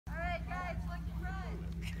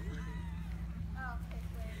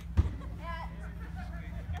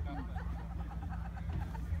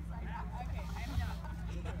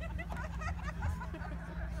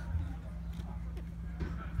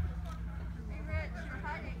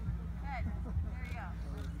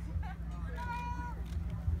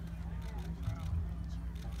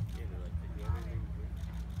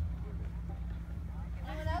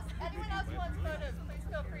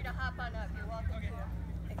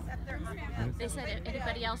They said if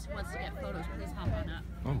anybody else wants to get photos, please hop on up.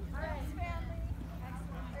 Oh.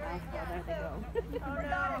 Oh, there they go. Oh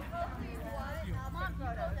no. Mom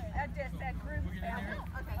photos. That group. We'll get in here.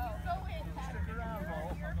 Okay, you go in.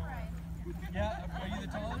 Yeah, are you the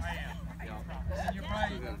tallest? I am. And you're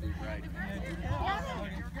probably...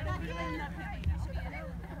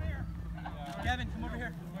 Gavin, come over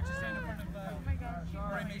here. Why don't you stand in front of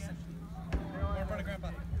Ray Mason? Or in front of Grandpa.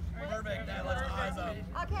 Perfect. That lets the eyes up.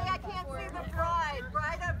 Okay, I can't see the bride.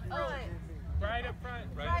 Bride up front. Right up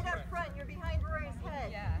front. Bride up front. You're behind Rory's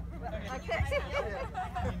head. Yeah. Okay.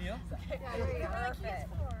 Can you kneel? Yeah, there you go. Perfect.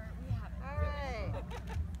 All right.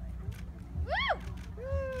 Woo!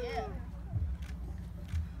 Yeah.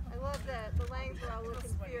 I love that. The Langs are all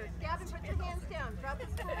looking fierce. Gavin, put your hands down. Drop the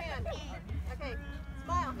full hand. Okay.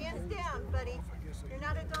 Smile. Hands down, buddy. You're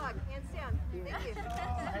not a dog. Hands down. Thank you.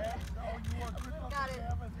 Got it.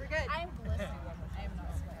 We're good. I'm glistening. I am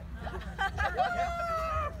not sweating.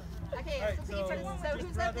 Okay, All right, so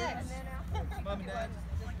who's up next? Mom and Dad.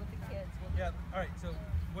 Yeah, alright, so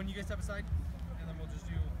when you guys step aside, and then we'll just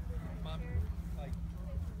do Mom, like,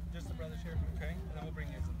 just the brothers here, okay? And then we'll bring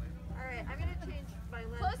you in later. Alright, I'm going to change my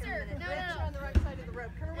lens. Closer. No, No. you're on the right side of the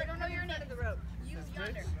rope. Kerwin, don't know your side name. of the rope. Use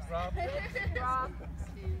yonder. Rob. Rob.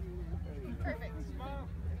 Perfect.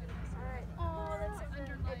 Alright. Oh, that's so Hey,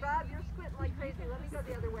 underlined. Bob, you're squinting like crazy. Let me go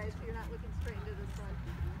the other way so you're not looking straight into the sun.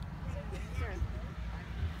 Here.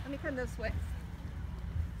 Let me come this way.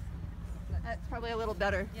 That's probably a little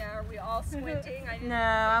better. Yeah, are we all squinting? I didn't No,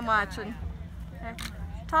 I'm watching. Okay.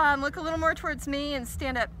 Tom, look a little more towards me and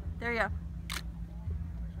stand up. There you go.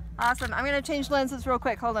 Awesome. I'm going to change lenses real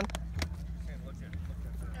quick. Hold on. Look here.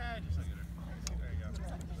 Just look at her. There you go.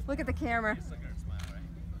 Look at the camera. Just look at her smile, right?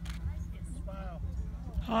 Smile.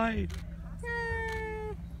 Hi.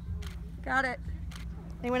 Yay. Got it.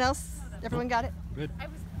 Anyone else? Everyone got it? Good.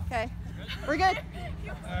 Okay. We're good.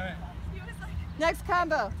 Alright. Next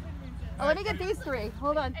combo. Oh, let me get these three.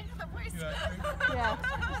 Hold on. You guys ready? Yeah.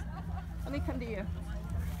 Let me come to you.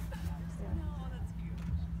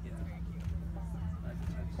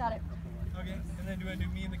 Got it. Okay, and then do I do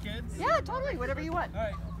me and the kids? Yeah, totally. Whatever you want.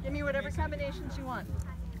 Alright. Give me whatever combinations you want.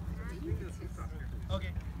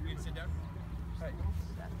 Okay, you can sit down. Alright.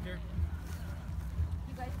 Here.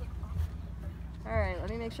 All right, let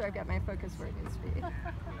me make sure I've got my focus where it needs to be.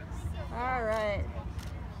 All right.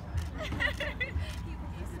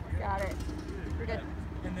 Got it. We're good.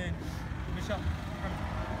 And then, Michelle,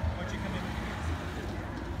 why don't you come in with the kids?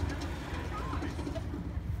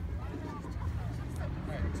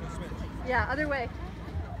 Alright, so switch. Yeah, other way.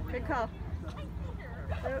 Good call.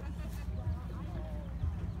 Let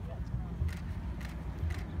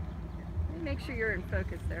me make sure you're in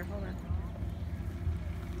focus there. Hold on.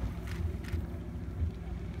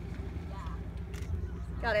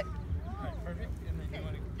 Got it. Alright, perfect. And then you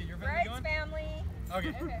want to get your family Right, going? family.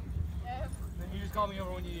 Okay. Then you just call me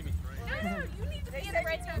over when you need me. No, you need to be in the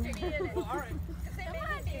right time to be in it. Alright. Because they made me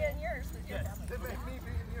be in yours with your Yes. family. They make me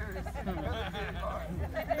be in yours. You're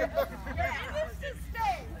in this to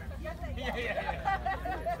stay. Yes, I Yeah.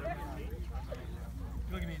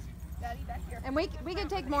 Look at me easy. Daddy, back here. And we can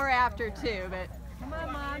take more after too, but come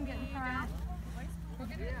on, Mom, get in front.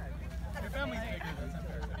 Your family's bigger, that's not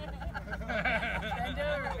fair. Bend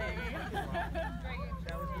over, baby.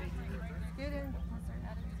 Scoot in.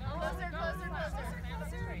 Closer.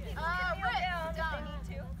 Wait. Down. Down. They need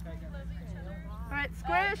to. All right,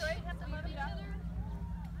 squish. I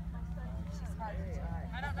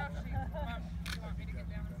don't know if she want me to get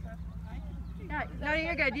down and stuff. Yeah, no,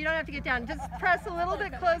 you're good. You don't have to get down. Just press a little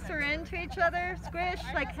bit closer into each other. Squish,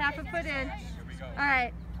 like half a foot in. Here we go. All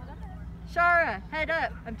right. Shara, head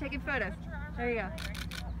up. I'm taking photos. There you go.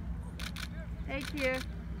 Thank you.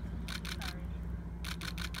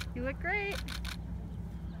 You look great.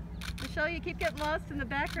 Michelle, you keep getting lost in the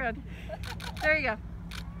background. There you go.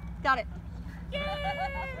 Got it.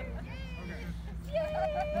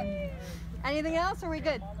 Yay! Anything else? Or are we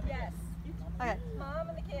good? Yes. Okay. Mom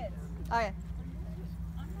and the kids. Okay.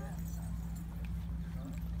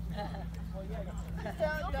 You'll be in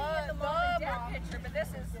the mom and dad picture, but this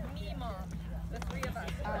is me, mom. The three of us.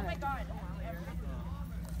 Oh my God.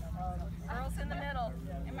 Girls in the middle.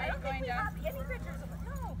 Am I going down? Any pictures of it?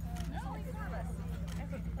 No. There's only four of us.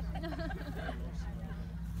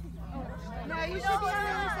 No, you should be on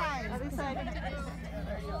the other side. Other side.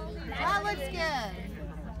 That looks good.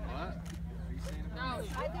 What? Are you saying about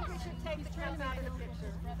I think we should take the trim out of the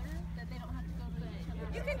picture. That they don't have to go to each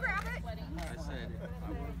other. You can grab it. I said, I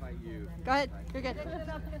want to invite you. Go ahead. You're good. Oh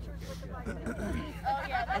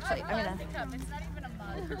yeah, that's Actually, a I'm gonna- plastic cup. It's not even a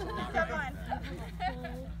mug. Come on.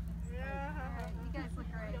 You guys look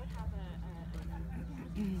great.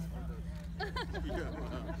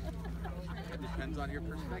 Depends on your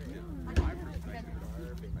perspective. My perspective.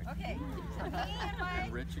 Okay, so me and my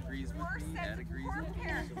Rich agrees with me. Ed agrees with me.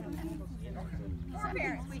 parents. Four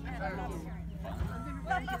parents.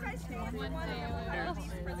 Well, you guys stand for one and we'll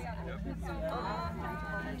leave for the other. So,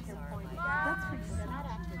 That's pretty sad.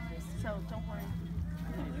 So don't worry.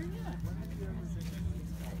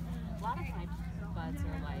 A lot of my buds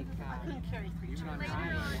are like, Even on I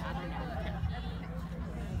don't know.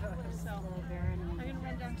 So they're in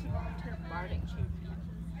Barding.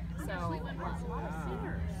 So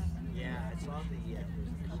Yeah, I saw the.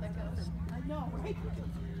 I know, right?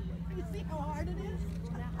 You see how hard it is?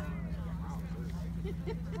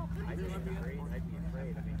 I'd be afraid.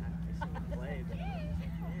 I mean, I see him play, but.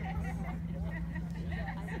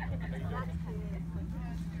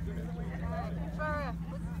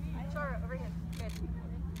 Shara, over here. Good.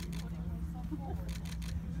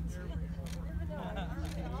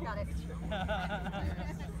 Got it.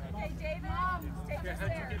 okay, David, take us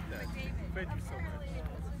there. David. Thank you so much.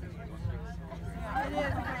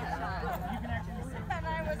 And I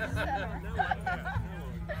was the center.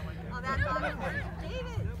 Oh, that's awesome.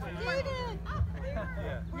 David! David!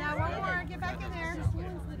 Yeah, one more. Get back in there.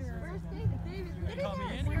 Where's David? David, get in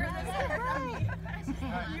there. We're in the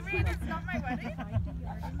center. You mean it's not my wedding?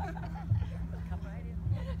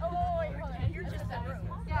 Oh, wait, hold on. You're just in the room.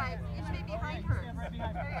 Yeah, it should be behind her. There you go.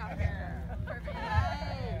 Perfect.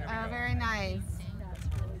 Oh, very nice.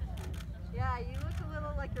 Yeah, you look a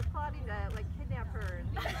little like you're plotting to like kidnap her.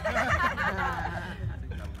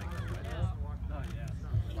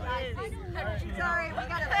 Sorry, we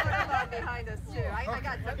got a photo bomb behind us too. I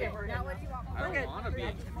got something for Now what do you want? I don't want to be. Me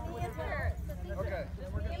and parents. Okay.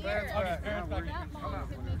 Parents. Okay, parents back. Come out.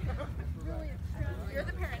 You're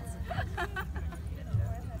the parents.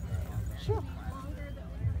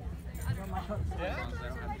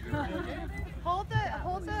 Hold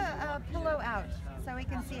the pillow out so we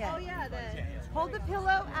can see it. Oh yeah, Hold the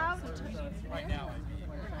pillow out. Right now,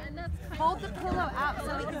 Hold the pillow out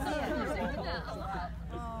so we can see it.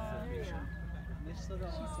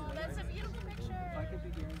 That's a beautiful picture.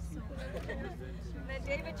 then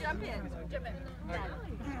David, jump in. Jump in.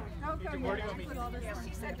 Don't go yet.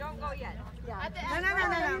 She said don't go yet. Yeah.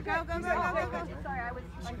 No. Go. Sorry, I was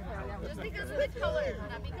unclear. Just because it's the color,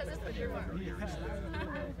 not because it's what you are.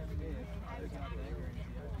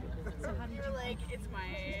 You're like, it's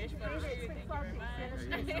my photo shoot. Thank you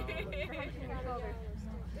very much.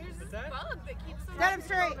 There's this bug that keeps them Stand up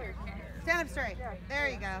straight. Stand up straight. There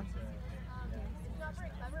you go.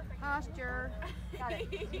 Posture. Got it.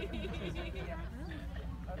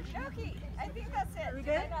 Shoki, I think that's it.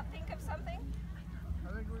 Did I not think of something? I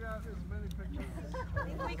think we got as many pictures. I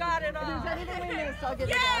think we got it all. If there's anything we missed, I'll get it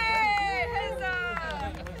Yay! back.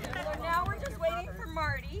 Huzzah! So now we're just waiting for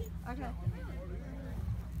Marty. Okay.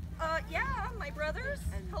 Yeah, my brothers.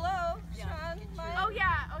 Hello, Sean. Oh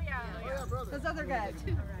yeah. Those other guys.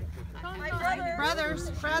 My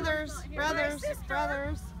Brothers,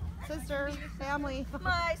 sister, family.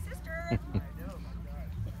 My sister.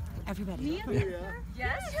 Everybody.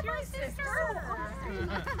 Yes, you're my sister.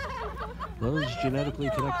 Those genetically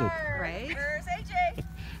connected. Right? Where's AJ?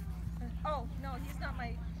 Oh, no, he's not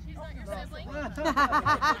my. He's not your sibling. I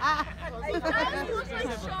He looks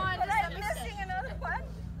like Sean. But I'm missing another one.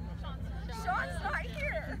 Sean's not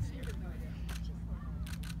here.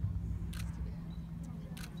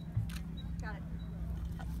 Got it.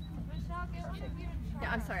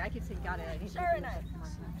 Yeah, I'm sorry. I keep saying got it. Sure and I.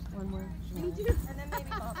 One more. And then maybe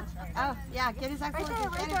Bob. Oh, yeah, get his actual.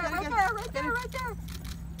 Right there.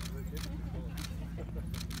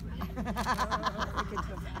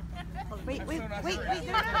 Wait. I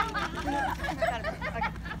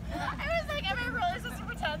was like, am I really supposed to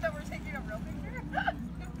pretend that we're taking a real picture?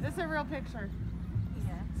 This is a real picture.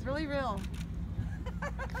 It's really real.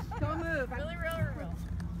 Don't move. Really real or real?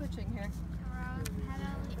 Switching here.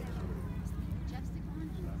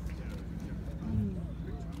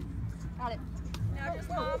 Got it. Now just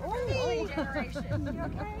mom for me. Regeneration. You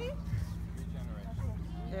okay?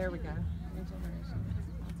 There we go. Regeneration.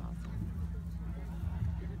 That's awesome.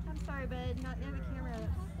 I'm sorry, bud. Not in the camera.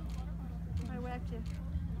 I whacked you.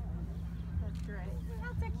 That's great.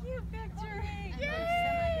 That's a cute